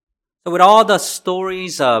So with all the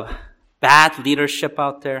stories of bad leadership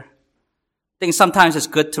out there, I think sometimes it's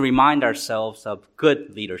good to remind ourselves of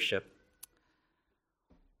good leadership.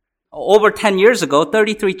 Over 10 years ago,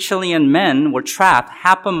 33 Chilean men were trapped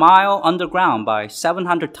half a mile underground by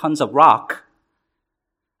 700 tons of rock.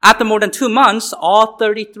 After more than 2 months, all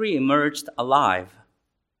 33 emerged alive.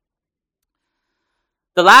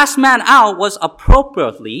 The last man out was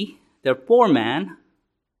appropriately their foreman,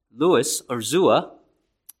 Luis Urzua.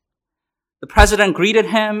 The president greeted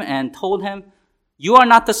him and told him, "You are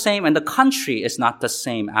not the same, and the country is not the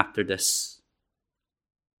same after this."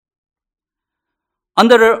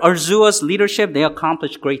 Under Urzua's leadership, they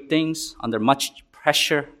accomplished great things under much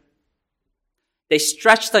pressure. They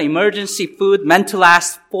stretched the emergency food meant to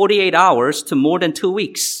last 48 hours to more than 2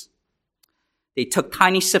 weeks. They took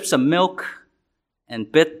tiny sips of milk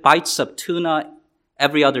and bites of tuna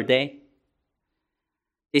every other day.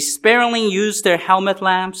 They sparingly used their helmet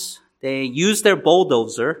lamps. They used their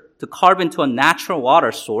bulldozer to carve into a natural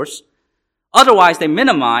water source. Otherwise, they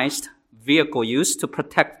minimized vehicle use to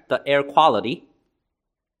protect the air quality.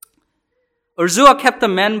 Urzua kept the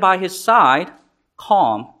men by his side,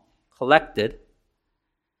 calm, collected.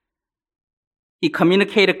 He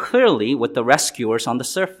communicated clearly with the rescuers on the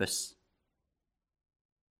surface.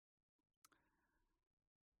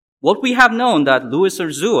 What we have known that Luis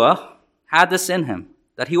Urzua had this in him,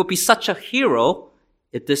 that he would be such a hero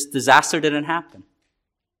if this disaster didn't happen.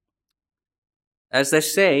 As they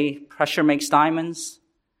say, pressure makes diamonds,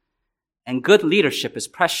 and good leadership is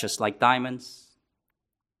precious like diamonds.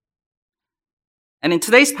 And in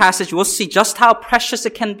today's passage, we'll see just how precious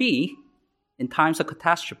it can be in times of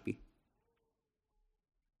catastrophe.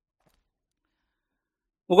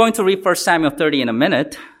 We're going to read 1 Samuel 30 in a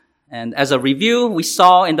minute. And as a review, we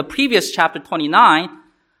saw in the previous chapter 29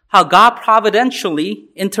 how God providentially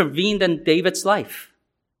intervened in David's life.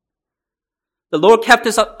 The Lord kept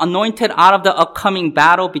his anointed out of the upcoming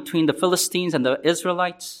battle between the Philistines and the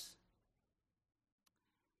Israelites.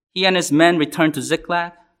 He and his men returned to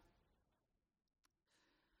Ziklag.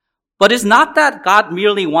 But it's not that God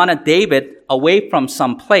merely wanted David away from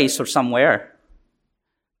some place or somewhere.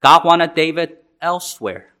 God wanted David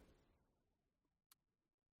elsewhere.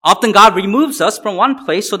 Often God removes us from one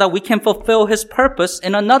place so that we can fulfill his purpose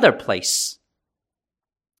in another place.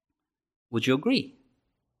 Would you agree?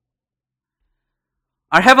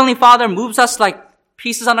 Our Heavenly Father moves us like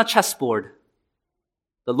pieces on a chessboard.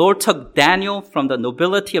 The Lord took Daniel from the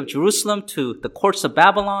nobility of Jerusalem to the courts of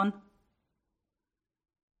Babylon.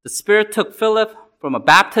 The Spirit took Philip from a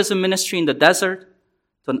baptism ministry in the desert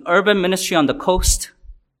to an urban ministry on the coast.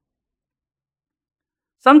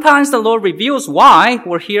 Sometimes the Lord reveals why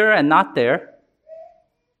we're here and not there,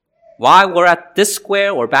 why we're at this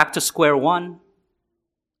square or back to square one.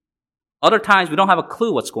 Other times we don't have a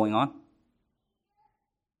clue what's going on.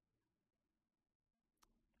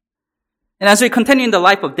 And as we continue in the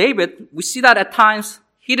life of David, we see that at times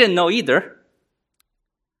he didn't know either.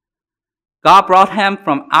 God brought him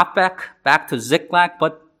from Aphek back to Ziklag,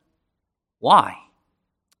 but why?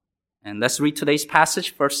 And let's read today's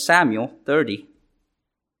passage, 1 Samuel 30.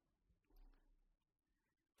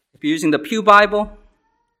 If you're using the Pew Bible,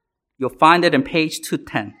 you'll find it in page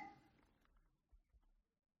 210.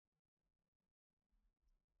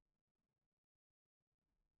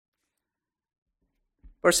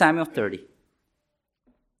 First Samuel 30.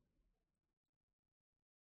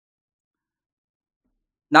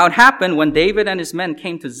 Now it happened when David and his men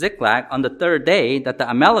came to Ziklag on the third day that the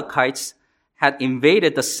Amalekites had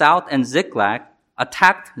invaded the south and Ziklag,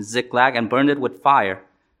 attacked Ziklag and burned it with fire,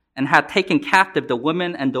 and had taken captive the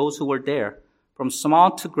women and those who were there, from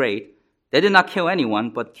small to great. They did not kill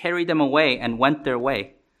anyone, but carried them away and went their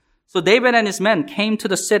way. So David and his men came to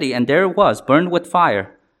the city, and there it was, burned with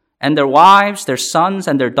fire, and their wives, their sons,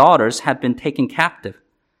 and their daughters had been taken captive.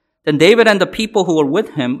 Then David and the people who were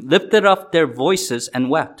with him lifted up their voices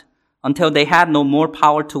and wept until they had no more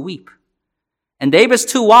power to weep. And David's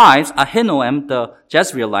two wives, Ahinoam the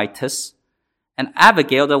Jezreelitess and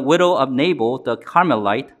Abigail the widow of Nabal the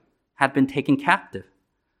Carmelite, had been taken captive.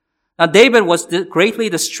 Now David was greatly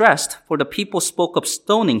distressed, for the people spoke of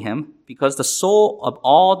stoning him, because the soul of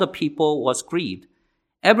all the people was grieved,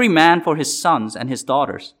 every man for his sons and his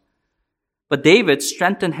daughters. But David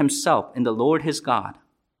strengthened himself in the Lord his God.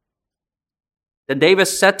 Then David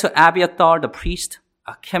said to Abiathar the priest,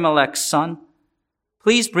 Ahimelech's son,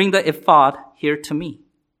 "Please bring the ephod here to me."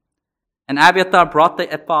 And Abiathar brought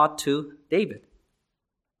the ephod to David.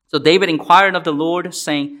 So David inquired of the Lord,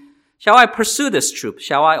 saying, "Shall I pursue this troop?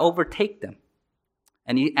 Shall I overtake them?"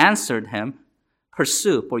 And he answered him,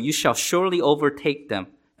 "Pursue, for you shall surely overtake them,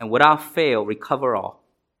 and without fail recover all."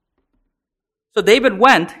 So David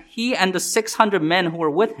went, he and the 600 men who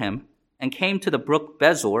were with him, and came to the brook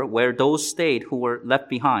Bezor, where those stayed who were left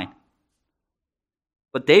behind.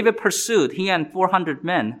 But David pursued, he and 400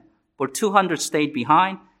 men, but 200 stayed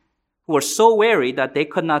behind, who were so weary that they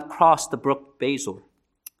could not cross the brook Bezor.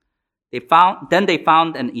 Then they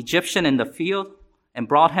found an Egyptian in the field and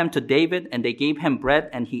brought him to David, and they gave him bread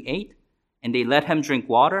and he ate, and they let him drink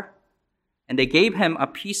water, and they gave him a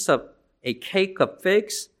piece of a cake of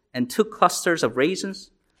figs and 2 clusters of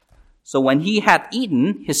raisins. So when he had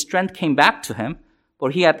eaten, his strength came back to him, for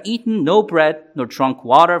he had eaten no bread nor drunk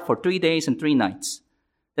water for 3 days and 3 nights.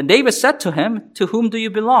 Then David said to him, "To whom do you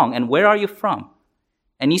belong, and where are you from?"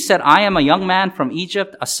 And he said, "I am a young man from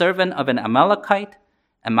Egypt, a servant of an Amalekite,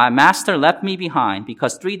 and my master left me behind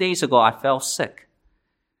because 3 days ago I fell sick.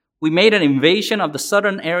 We made an invasion of the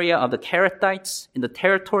southern area of the Kerethites in the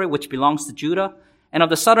territory which belongs to Judah, and of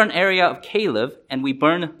the southern area of Caleb, and we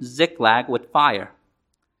burned Ziklag with fire."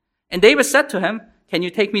 And David said to him, "Can you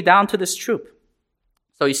take me down to this troop?"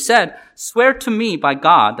 So he said, "Swear to me by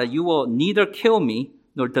God that you will neither kill me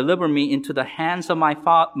nor deliver me into the hands of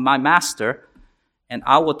my master, and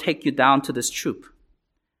I will take you down to this troop."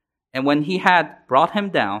 And when he had brought him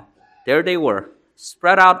down, there they were,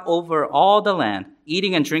 spread out over all the land,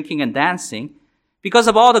 eating and drinking and dancing, because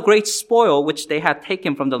of all the great spoil which they had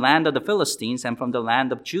taken from the land of the Philistines and from the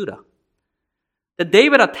land of Judah. Then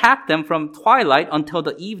David attacked them from twilight until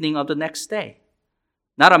the evening of the next day.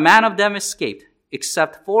 Not a man of them escaped,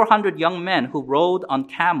 except 400 young men who rode on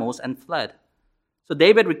camels and fled. So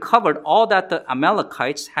David recovered all that the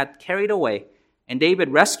Amalekites had carried away, and David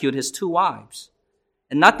rescued his 2 wives.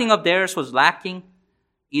 And nothing of theirs was lacking,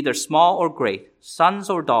 either small or great, sons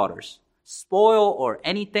or daughters, spoil or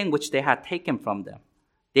anything which they had taken from them.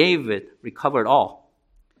 David recovered all.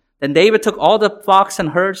 Then David took all the flocks and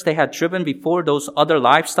herds they had driven before those other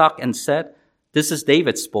livestock and said, "This is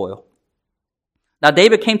David's spoil." Now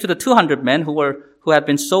David came to the 200 men who had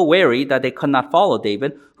been so weary that they could not follow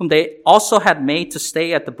David, whom they also had made to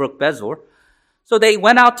stay at the brook Bezor. So they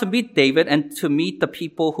went out to meet David and to meet the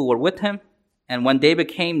people who were with him. And when David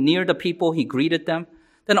came near the people, he greeted them.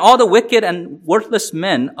 Then all the wicked and worthless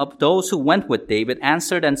men of those who went with David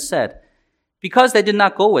answered and said, "Because they did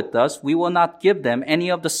not go with us, we will not give them any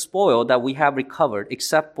of the spoil that we have recovered,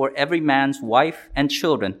 except for every man's wife and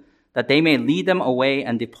children, that they may lead them away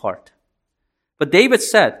and depart." But David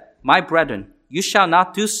said, "My brethren, you shall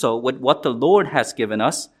not do so with what the Lord has given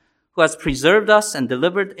us, who has preserved us and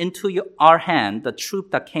delivered into our hand the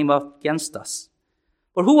troop that came up against us.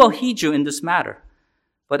 For who will heed you in this matter?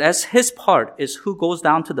 But as his part is who goes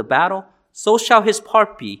down to the battle, so shall his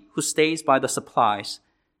part be who stays by the supplies.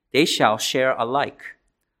 They shall share alike."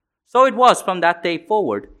 So it was from that day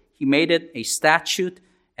forward, he made it a statute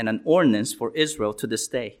and an ordinance for Israel to this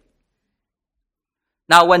day.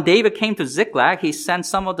 Now when David came to Ziklag, he sent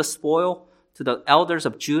some of the spoil to the elders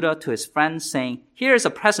of Judah, to his friends, saying, "Here is a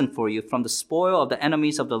present for you from the spoil of the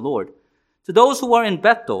enemies of the Lord. To those who were in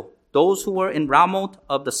Bethel, those who were in Ramoth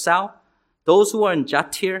of the south, those who were in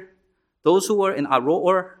Jatir, those who were in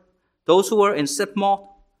Aroer, those who were in Sipmoth,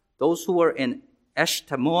 those who were in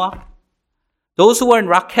Eshtemoa, those who were in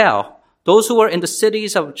Rachel, those who were in the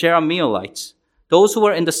cities of Jerahmeelites, those who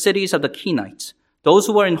were in the cities of the Kenites, those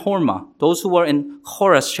who were in Hormah, those who were in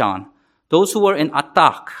Chorashan, those who were in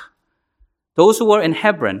Atak, those who were in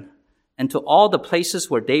Hebron, and to all the places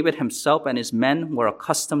where David himself and his men were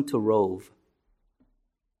accustomed to rove."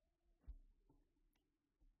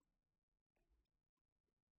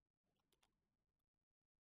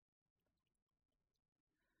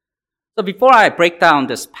 So before I break down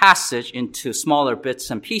this passage into smaller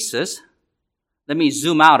bits and pieces, let me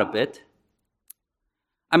zoom out a bit.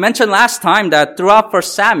 I mentioned last time that throughout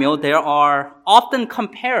 1 Samuel, there are often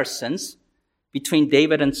comparisons between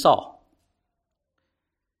David and Saul.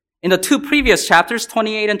 In the 2 previous chapters,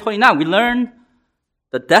 28 and 29, we learn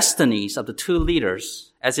the destinies of the 2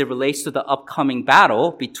 leaders as it relates to the upcoming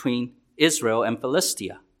battle between Israel and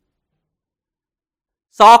Philistia.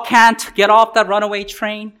 Saul can't get off that runaway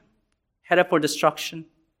train, headed for destruction.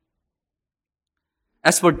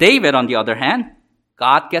 As for David, on the other hand,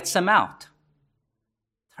 God gets him out,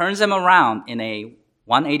 turns him around in a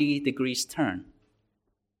 180 degrees turn.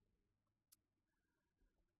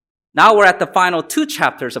 Now we're at the final 2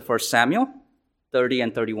 chapters of 1 Samuel, 30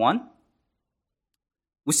 and 31.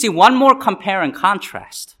 We see one more compare and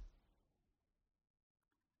contrast.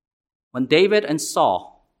 When David and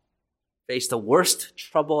Saul face the worst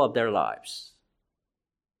trouble of their lives,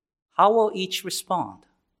 how will each respond?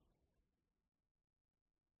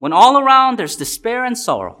 When all around there's despair and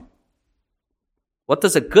sorrow, what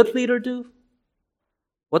does a good leader do?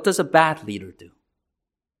 What does a bad leader do?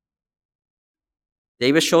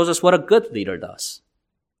 David shows us what a good leader does.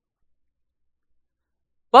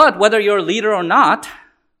 But whether you're a leader or not,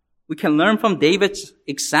 we can learn from David's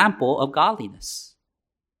example of godliness.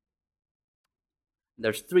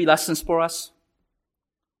 There's 3 lessons for us.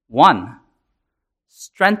 1,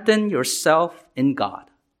 strengthen yourself in God.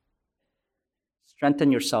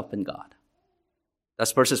 Strengthen yourself in God.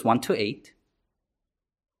 That's verses 1 to 8.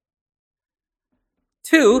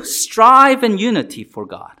 2, strive in unity for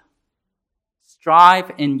God.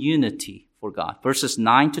 Strive in unity for God. Verses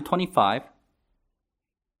 9 to 25.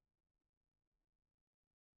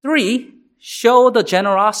 3, show the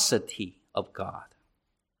generosity of God.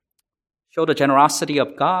 Show the generosity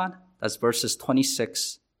of God. That's verses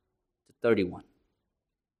 26 to 31.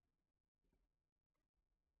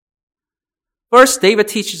 First, David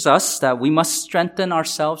teaches us that we must strengthen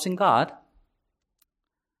ourselves in God.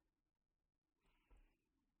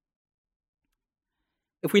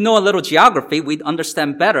 If we know a little geography, we'd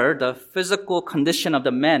understand better the physical condition of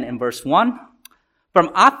the men in verse 1. From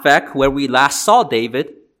Aphek, where we last saw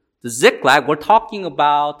David, to Ziklag, we're talking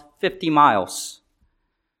about 50 miles.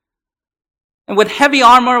 And with heavy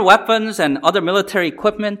armor, weapons, and other military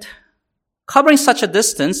equipment, covering such a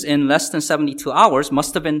distance in less than 72 hours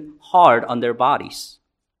must have been hard on their bodies.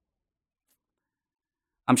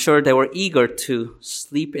 I'm sure they were eager to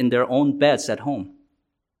sleep in their own beds at home.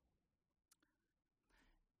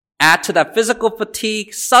 Add to that physical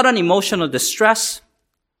fatigue, sudden emotional distress.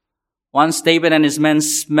 Once David and his men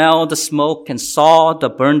smelled the smoke and saw the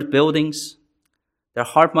burned buildings, their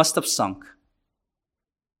heart must have sunk.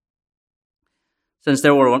 Since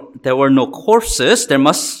there were no corpses, there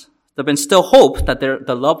must have been still hope that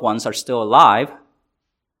the loved ones are still alive.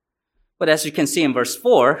 But as you can see in verse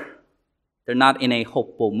 4, they're not in a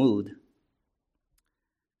hopeful mood.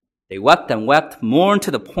 They wept and wept, mourned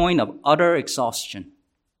to the point of utter exhaustion.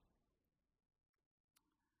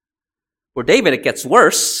 For David, it gets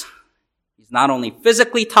worse. He's not only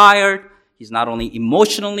physically tired, he's not only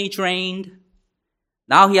emotionally drained.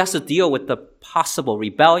 Now he has to deal with the possible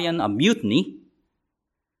rebellion, a mutiny.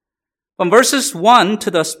 From verses 1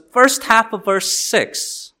 to the first half of verse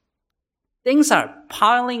 6, things are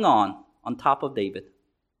piling on top of David.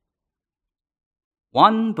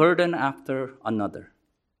 One burden after another.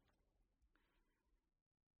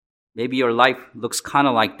 Maybe your life looks kind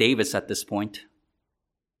of like David's at this point.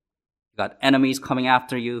 You got enemies coming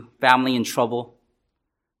after you, family in trouble,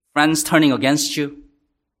 friends turning against you,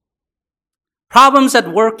 problems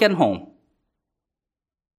at work and home.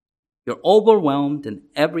 You're overwhelmed in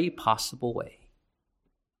every possible way.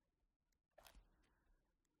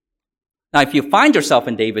 Now, if you find yourself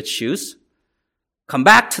in David's shoes, come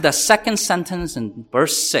back to the second sentence in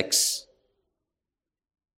verse 6.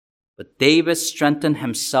 But David strengthened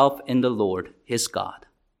himself in the Lord, his God.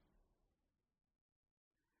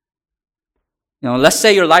 Let's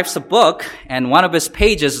say your life's a book and one of its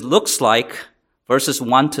pages looks like verses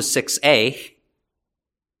 1 to 6a.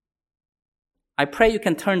 I pray you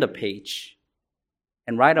can turn the page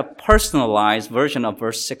and write a personalized version of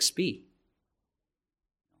verse 6b.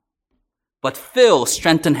 But Phil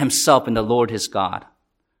strengthened himself in the Lord his God.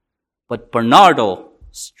 But Bernardo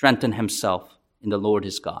strengthened himself in the Lord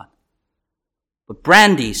his God. But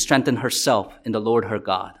Brandy strengthened herself in the Lord her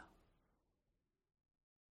God.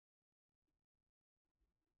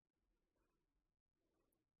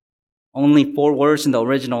 Only 4 words in the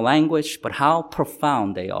original language, but how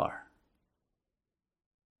profound they are.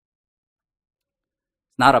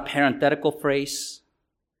 Not a parenthetical phrase.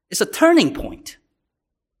 It's a turning point.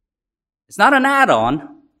 It's not an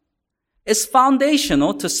add-on. It's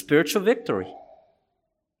foundational to spiritual victory.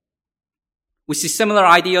 We see similar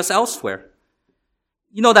ideas elsewhere.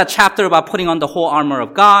 You know that chapter about putting on the whole armor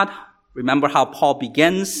of God? Remember how Paul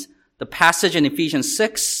begins the passage in Ephesians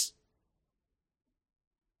 6?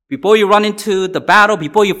 Before you run into the battle,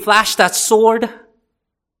 before you flash that sword,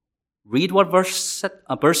 read what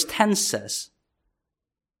verse 10 says.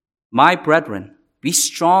 My brethren, be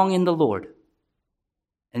strong in the Lord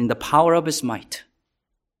and in the power of his might.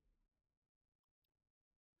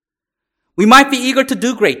 We might be eager to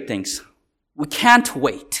do great things. We can't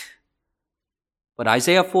wait. But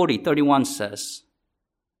Isaiah 40:31 says,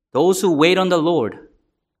 those who wait on the Lord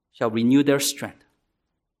shall renew their strength.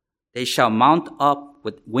 They shall mount up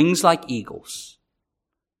with wings like eagles.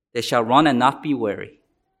 They shall run and not be weary.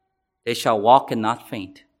 They shall walk and not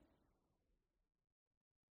faint.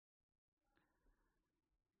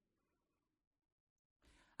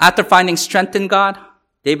 After finding strength in God,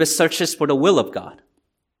 David searches for the will of God.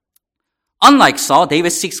 Unlike Saul, David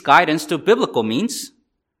seeks guidance through biblical means.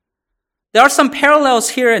 There are some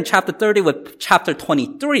parallels here in chapter 30 with chapter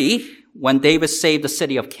 23 when David saved the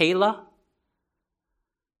city of Keilah.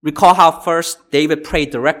 Recall how first David prayed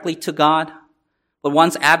directly to God, but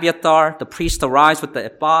once Abiathar, the priest, arrives with the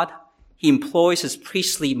ephod, he employs his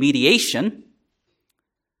priestly mediation.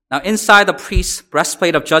 Now inside the priest's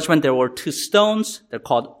breastplate of judgment, there were two stones. They're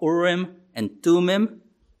called Urim and Thummim.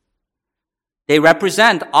 They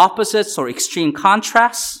represent opposites or extreme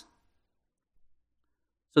contrasts.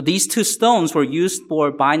 So these two stones were used for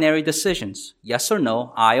binary decisions, yes or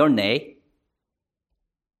no, aye or nay.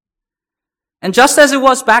 And just as it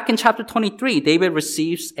was back in chapter 23, David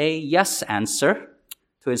receives a yes answer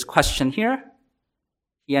to his question here.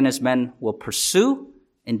 He and his men will pursue,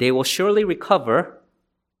 and they will surely recover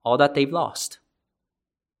all that they've lost.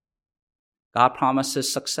 God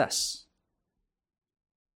promises success.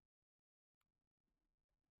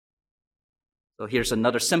 So here's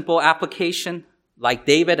another simple application. Like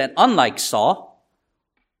David and unlike Saul,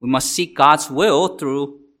 we must seek God's will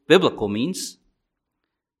through biblical means.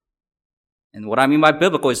 And what I mean by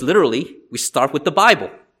biblical is literally, we start with the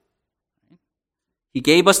Bible. He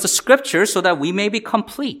gave us the scriptures so that we may be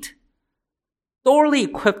complete, thoroughly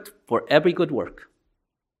equipped for every good work.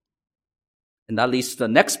 And that leads to the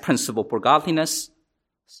next principle for godliness: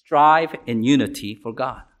 strive in unity for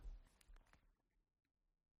God.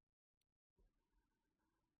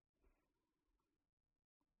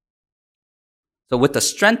 So with the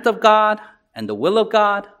strength of God and the will of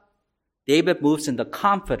God, David moves in the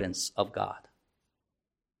confidence of God.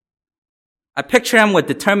 I picture him with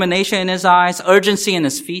determination in his eyes, urgency in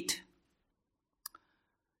his feet.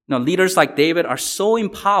 Leaders like David are so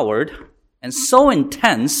empowered and so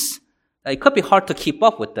intense that it could be hard to keep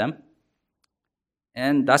up with them.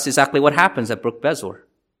 And that's exactly what happens at Brook Bezor.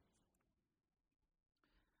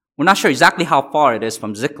 We're not sure exactly how far it is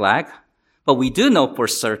from Ziklag, but we do know for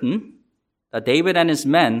certain that David and his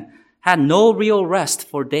men had no real rest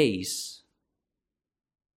for days.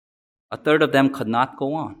 A third of them could not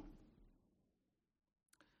go on.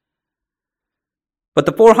 But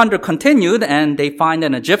the 400 continued, and they find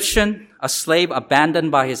an Egyptian, a slave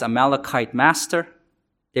abandoned by his Amalekite master.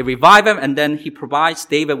 They revive him, and then he provides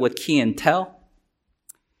David with key intel.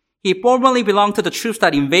 He formerly belonged to the troops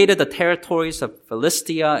that invaded the territories of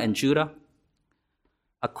Philistia and Judah.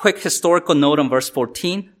 A quick historical note on verse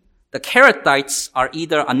 14. The Kerethites are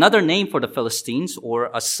either another name for the Philistines or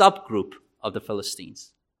a subgroup of the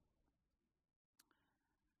Philistines.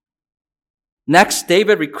 Next,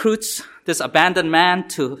 David recruits this abandoned man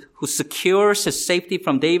who secures his safety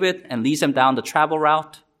from David and leads him down the travel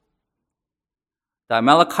route. The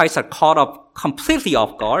Amalekites are caught up completely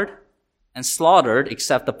off guard and slaughtered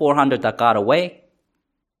except the 400 that got away.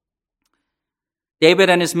 David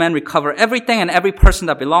and his men recover everything and every person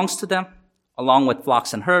that belongs to them, along with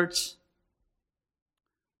flocks and herds.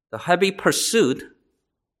 The heavy pursuit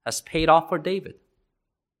has paid off for David.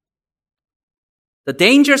 The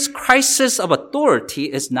dangerous crisis of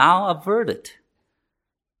authority is now averted.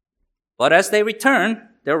 But as they return,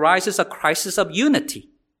 there rises a crisis of unity.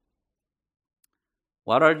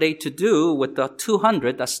 What are they to do with the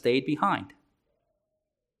 200 that stayed behind?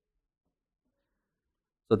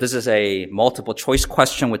 So this is a multiple choice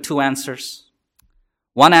question with two answers.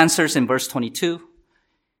 One answer is in verse 22.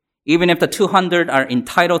 Even if the 200 are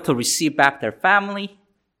entitled to receive back their family,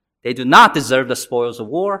 they do not deserve the spoils of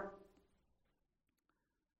war.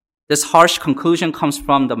 This harsh conclusion comes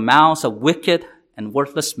from the mouths of wicked and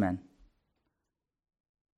worthless men.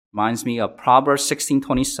 Reminds me of Proverbs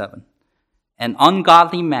 16:27. An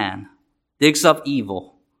ungodly man digs up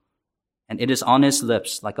evil, and it is on his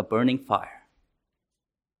lips like a burning fire.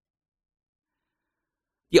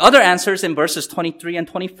 The other answers in verses 23 and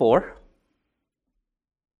 24.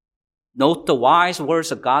 Note the wise words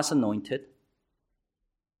of God's anointed.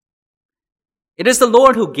 It is the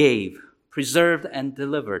Lord who gave, preserved, and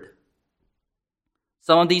delivered.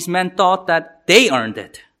 Some of these men thought that they earned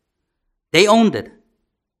it, they owned it,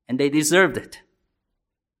 and they deserved it,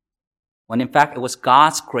 when in fact it was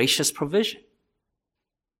God's gracious provision.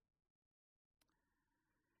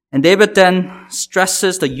 And David then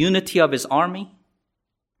stresses the unity of his army,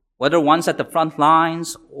 whether one's at the front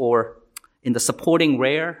lines or in the supporting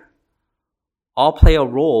rear, all play a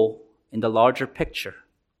role in the larger picture.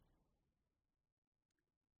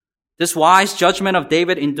 This wise judgment of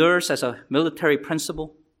David endures as a military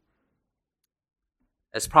principle.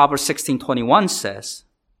 As Proverbs 16:21 says,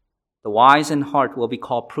 the wise in heart will be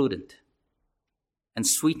called prudent, and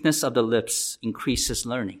sweetness of the lips increases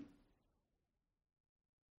learning.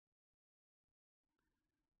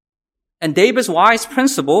 And David's wise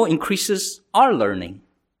principle increases our learning.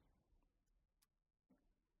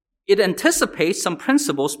 it anticipates some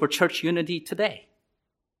principles for church unity today.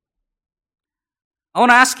 I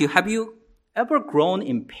want to ask you, have you ever grown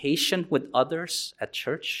impatient with others at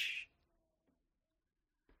church?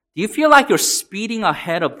 Do you feel like you're speeding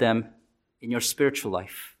ahead of them in your spiritual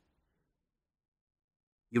life?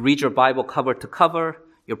 You read your Bible cover to cover,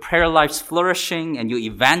 your prayer life's flourishing, and you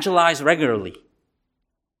evangelize regularly.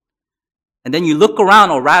 And then you look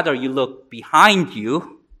around, or rather you look behind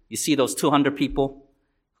you, you see those 200 people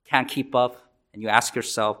who can't keep up, and you ask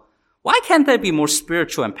yourself, why can't they be more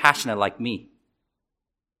spiritual and passionate like me?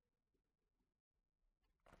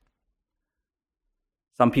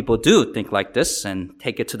 Some people do think like this and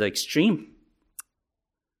take it to the extreme.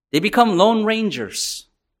 They become lone rangers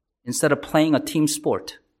instead of playing a team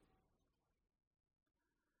sport.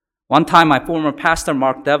 One time, my former pastor,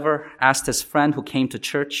 Mark Dever, asked his friend who came to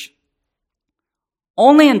church,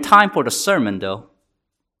 only in time for the sermon though.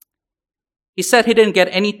 He said he didn't get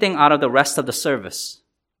anything out of the rest of the service.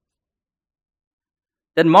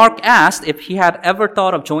 Then Mark asked if he had ever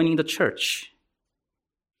thought of joining the church.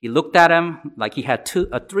 He looked at him like he had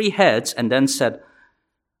three heads and then said,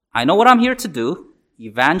 I know what I'm here to do,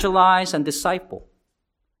 evangelize and disciple.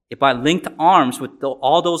 If I linked arms with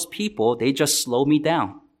all those people, they just slow me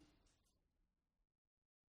down.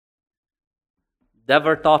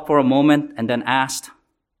 Dever thought for a moment and then asked,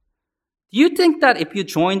 do you think that if you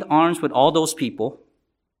joined arms with all those people,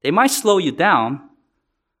 they might slow you down,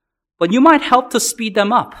 but you might help to speed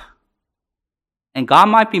them up? And God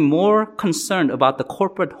might be more concerned about the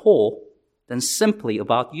corporate whole than simply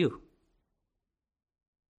about you.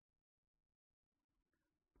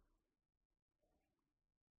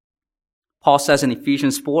 Paul says in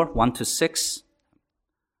Ephesians 4, 1-6,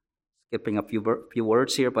 skipping a few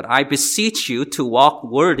words here, but I beseech you to walk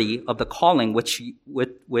worthy of the calling with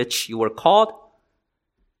which you were called,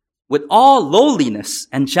 with all lowliness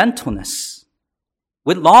and gentleness,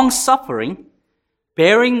 with long suffering,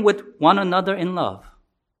 bearing with one another in love,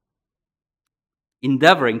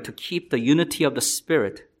 endeavoring to keep the unity of the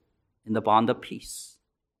Spirit in the bond of peace.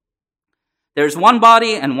 There is one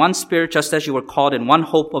body and one Spirit, just as you were called in one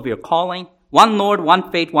hope of your calling, one Lord,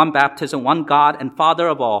 one faith, one baptism, one God and Father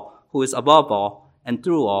of all, who is above all, and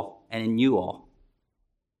through all, and in you all.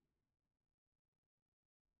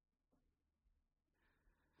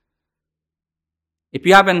 If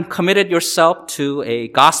you haven't committed yourself to a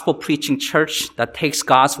gospel-preaching church that takes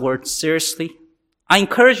God's word seriously, I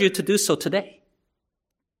encourage you to do so today.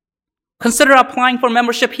 Consider applying for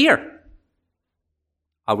membership here.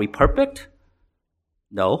 Are we perfect?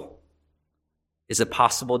 No. Is it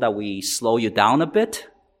possible that we slow you down a bit?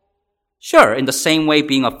 Sure, in the same way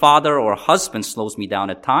being a father or a husband slows me down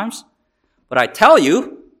at times. But I tell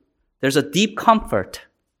you, there's a deep comfort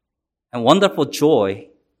and wonderful joy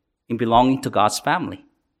in belonging to God's family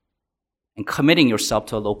and committing yourself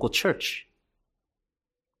to a local church.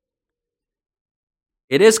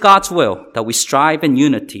 It is God's will that we strive in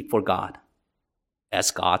unity for God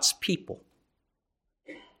as God's people.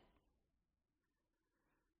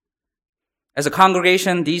 As a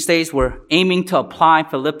congregation, these days we're aiming to apply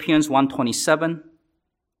Philippians 1:27.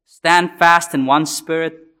 Stand fast in one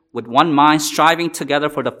spirit, with one mind, striving together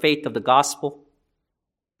for the faith of the gospel.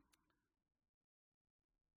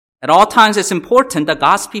 At all times, it's important that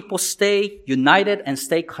God's people stay united and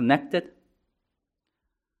stay connected.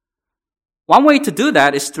 One way to do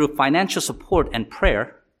that is through financial support and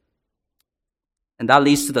prayer. And that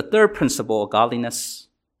leads to the third principle of godliness: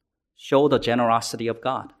 show the generosity of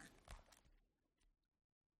God.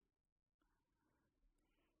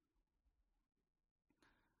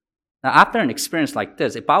 Now, after an experience like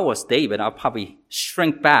this, if I was David, I'd probably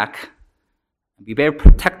shrink back and be very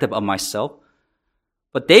protective of myself.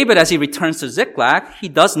 But David, as he returns to Ziklag, he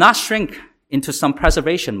does not shrink into some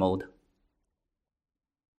preservation mode.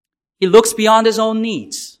 He looks beyond his own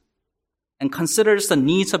needs and considers the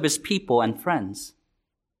needs of his people and friends.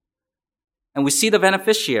 And we see the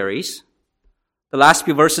beneficiaries. The last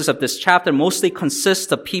few verses of this chapter mostly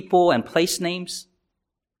consist of people and place names.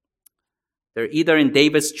 They're either in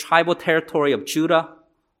David's tribal territory of Judah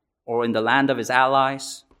or in the land of his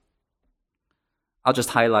allies. I'll just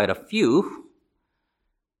highlight a few.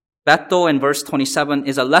 Bethel in verse 27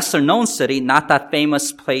 is a lesser known city, not that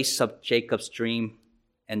famous place of Jacob's dream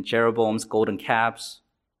and Jeroboam's golden calves.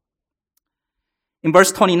 In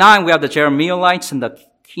verse 29, we have the Jerahmeelites and the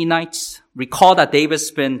Kenites. Recall that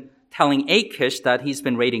David's been telling Achish that he's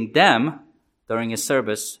been raiding them during his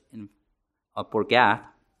service in Gath.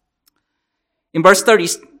 In verse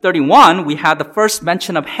 31, we have the first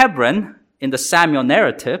mention of Hebron in the Samuel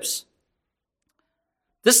narratives.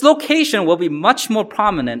 This location will be much more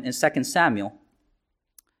prominent in 2 Samuel.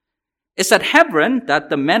 It's at Hebron that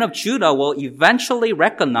the men of Judah will eventually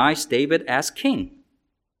recognize David as king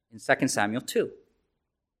in 2 Samuel 2.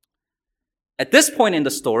 At this point in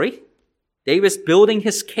the story, David's building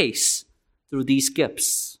his case through these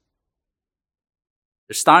gifts.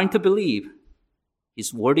 They're starting to believe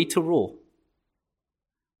he's worthy to rule.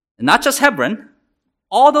 And not just Hebron,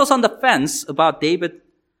 all those on the fence about David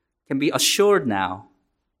can be assured now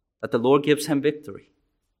that the Lord gives him victory.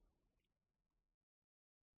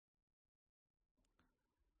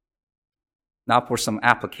 Now for some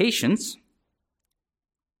applications.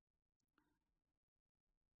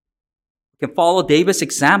 We can follow David's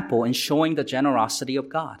example in showing the generosity of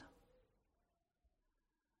God.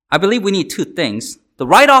 I believe we need two things: the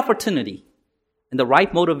right opportunity and the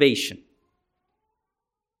right motivation.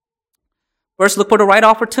 First, look for the right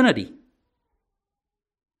opportunity.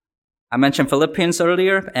 I mentioned Philippians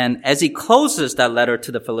earlier, and as he closes that letter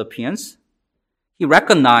to the Philippians,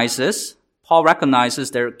 Paul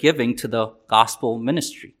recognizes their giving to the gospel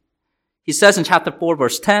ministry. He says in chapter 4,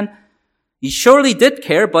 verse 10, "You surely did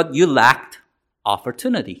care, but you lacked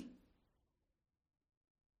opportunity."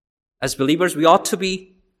 As believers, we ought to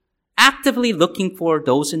be actively looking for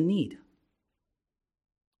those in need.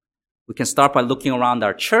 We can start by looking around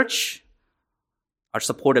our church, our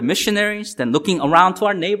supported missionaries, then looking around to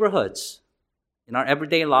our neighborhoods, in our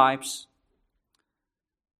everyday lives.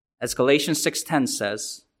 As Galatians 6:10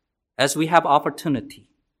 says, "As we have opportunity,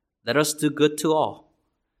 let us do good to all,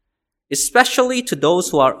 especially to those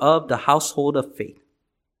who are of the household of faith."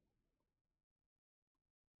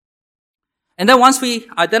 And then once we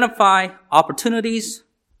identify opportunities,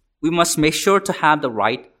 we must make sure to have the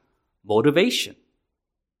right motivation.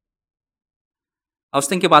 I was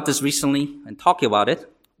thinking about this recently and talking about it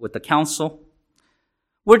with the council.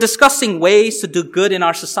 We're discussing ways to do good in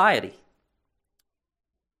our society.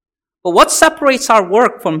 But what separates our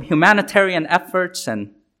work from humanitarian efforts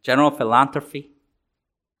and general philanthropy?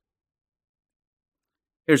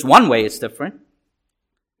 Here's one way it's different.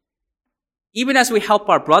 Even as we help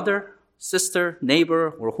our brother, sister,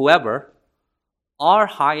 neighbor, or whoever, our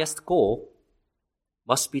highest goal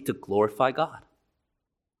must be to glorify God.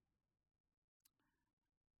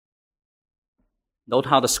 Note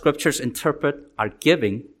how the scriptures interpret our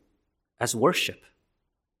giving as worship.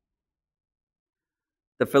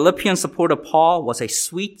 The Philippian support of Paul was a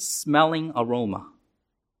sweet-smelling aroma,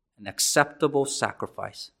 an acceptable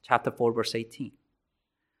sacrifice. Chapter 4, verse 18.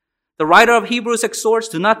 The writer of Hebrews exhorts,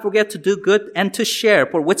 "Do not forget to do good and to share,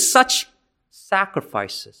 for with such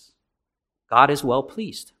sacrifices, God is well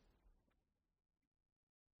pleased."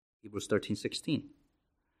 Hebrews 13:16.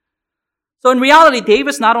 So in reality,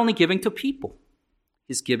 David's not only giving to people,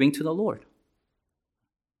 he's giving to the Lord.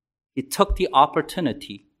 He took the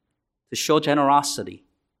opportunity to show generosity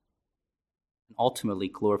and ultimately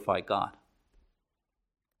glorify God.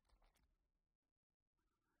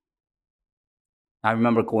 I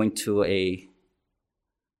remember going to a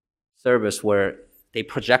service where they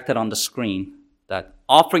projected on the screen that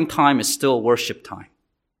offering time is still worship time.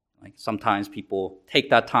 Like sometimes people take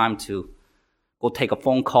that time to go take a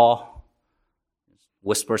phone call,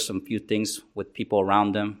 whisper some few things with people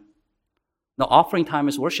around them. No, offering time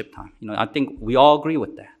is worship time. I think we all agree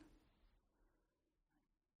with that.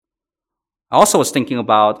 I also was thinking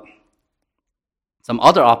about some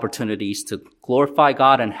other opportunities to glorify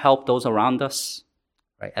God and help those around us,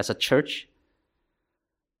 right? As a church.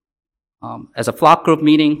 As a flock group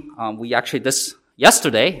meeting,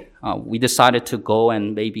 yesterday, we decided to go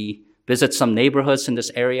and maybe visit some neighborhoods in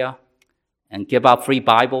this area and give out free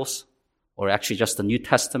Bibles, or actually just the New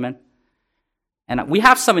Testament. And we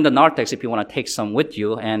have some in the narthex if you want to take some with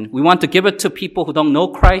you. And we want to give it to people who don't know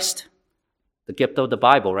Christ, the gift of the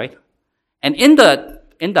Bible, right? And in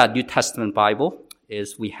that New Testament Bible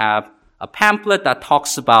we have a pamphlet that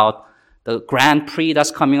talks about the Grand Prix that's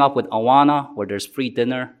coming up with Awana, where there's free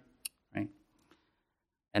dinner, right?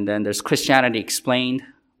 And then there's Christianity Explained,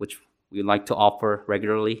 which we like to offer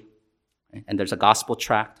regularly. Right? And there's a gospel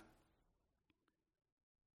tract.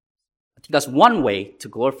 I think that's one way to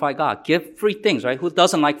glorify God. Give free things, right? Who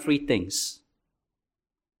doesn't like free things?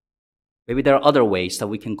 Maybe there are other ways that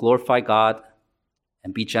we can glorify God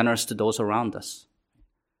and be generous to those around us.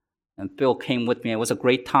 And Phil came with me. It was a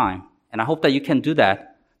great time. And I hope that you can do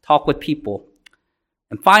that. Talk with people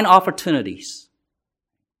and find opportunities.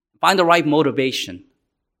 Find the right motivation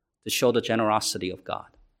to show the generosity of God.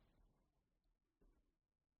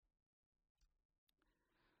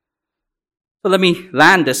 So let me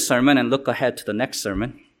land this sermon and look ahead to the next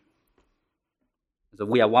sermon. So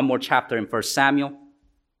we have one more chapter in 1 Samuel.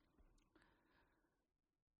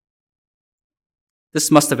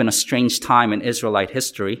 This must have been a strange time in Israelite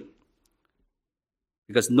history.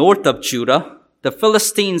 Because north of Judah, the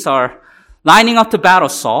Philistines are lining up to battle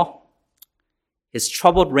Saul. His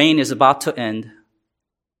troubled reign is about to end.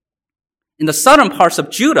 In the southern parts of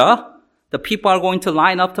Judah, the people are going to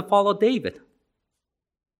line up to follow David.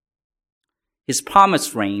 His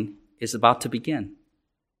promised reign is about to begin.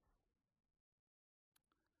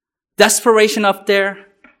 Desperation up there,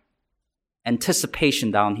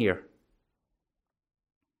 anticipation down here.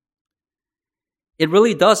 It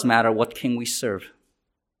really does matter what king we serve.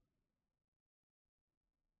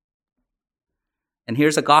 And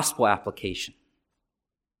here's a gospel application.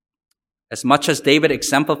 As much as David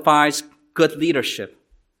exemplifies good leadership,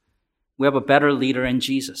 we have a better leader in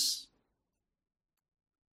Jesus.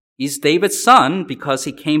 He's David's son because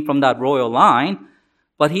he came from that royal line,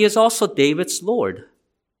 but he is also David's Lord.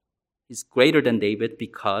 He's greater than David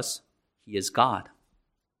because he is God.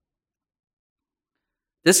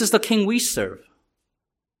 This is the king we serve.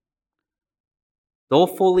 Though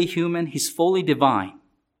fully human, he's fully divine.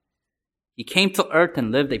 He came to earth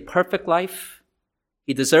and lived a perfect life.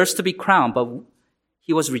 He deserves to be crowned, but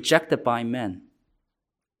he was rejected by men.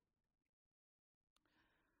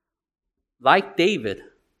 Like David,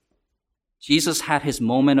 Jesus had his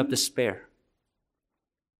moment of despair.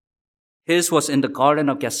 His was in the Garden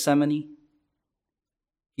of Gethsemane.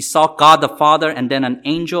 He saw God the Father, and then an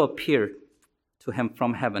angel appeared to him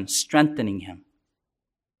from heaven, strengthening him.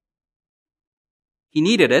 He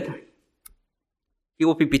needed it. He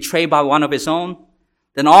would be betrayed by one of his own.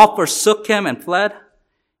 Then all forsook him and fled.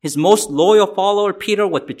 His most loyal follower, Peter,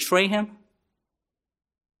 would betray him.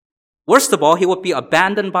 Worst of all, he would be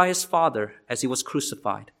abandoned by his father as he was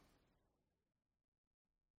crucified.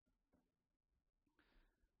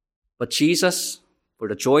 But Jesus, for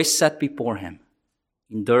the joy set before him,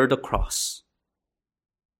 endured the cross.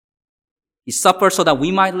 He suffered so that we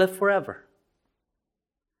might live forever.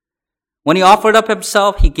 When he offered up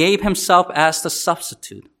himself, he gave himself as the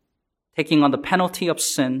substitute, taking on the penalty of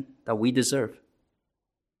sin that we deserve.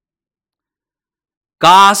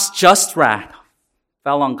 God's just wrath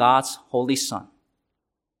fell on God's holy Son.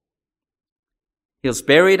 He was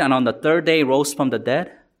buried and on the third day rose from the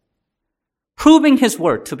dead, proving his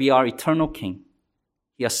word to be our eternal King.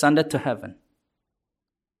 He ascended to heaven.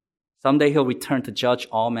 Someday he'll return to judge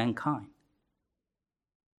all mankind.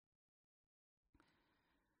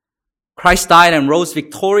 Christ died and rose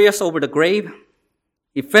victorious over the grave.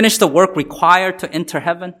 He finished the work required to enter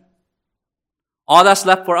heaven. All that's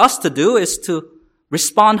left for us to do is to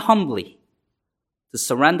respond humbly, to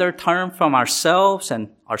surrender, turn from ourselves and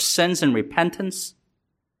our sins in repentance,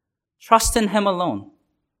 trust in him alone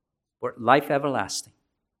for life everlasting.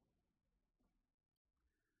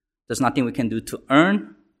 There's nothing we can do to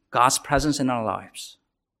earn God's presence in our lives.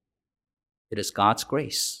 It is God's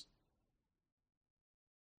grace.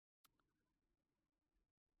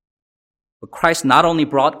 But Christ not only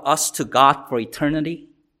brought us to God for eternity,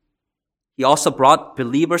 he also brought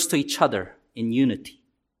believers to each other in unity.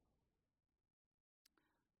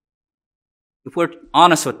 If we're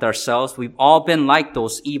honest with ourselves, we've all been like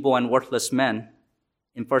those evil and worthless men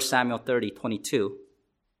in 1 Samuel 30:22.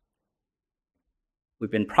 We've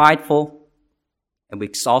been prideful and we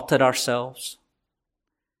exalted ourselves.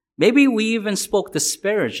 Maybe we even spoke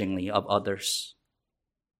disparagingly of others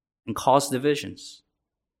and caused divisions.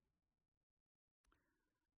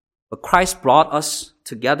 But Christ brought us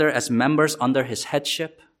together as members under his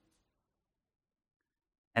headship.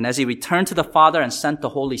 And as he returned to the Father and sent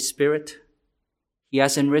the Holy Spirit, he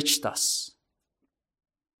has enriched us,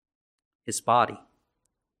 his body.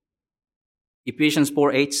 Ephesians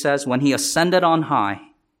 4:8 says, when he ascended on high,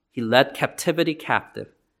 he led captivity captive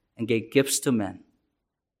and gave gifts to men.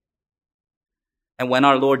 And when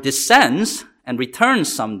our Lord descends and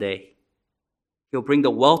returns someday, he'll bring the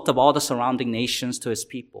wealth of all the surrounding nations to his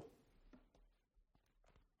people.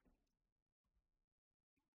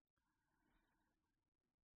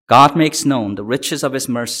 God makes known the riches of his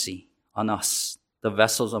mercy on us, the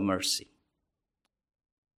vessels of mercy.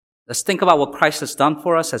 Let's think about what Christ has done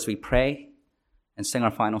for us as we pray and sing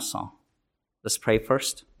our final song. Let's pray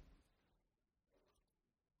first.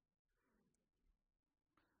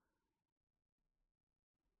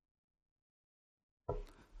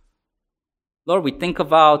 Lord, we think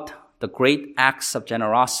about the great acts of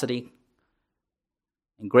generosity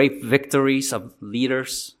and great victories of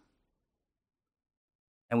leaders.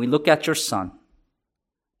 And we look at your Son,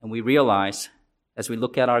 and we realize, as we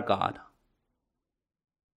look at our God,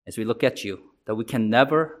 as we look at you, that we can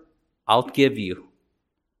never outgive you.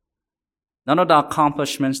 None of the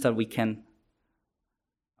accomplishments that we can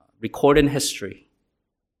record in history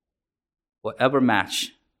will ever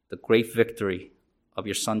match the great victory of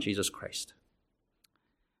your Son, Jesus Christ.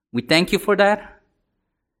 We thank you for that.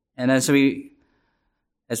 And as we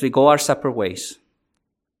go our separate ways,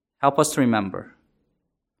 help us to remember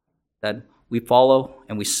that we follow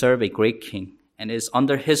and we serve a great King, and it is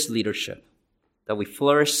under his leadership that we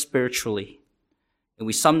flourish spiritually. And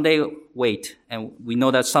we someday wait, and we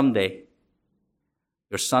know that someday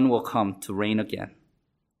your Son will come to reign again.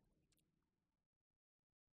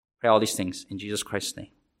 Pray all these things in Jesus Christ's name.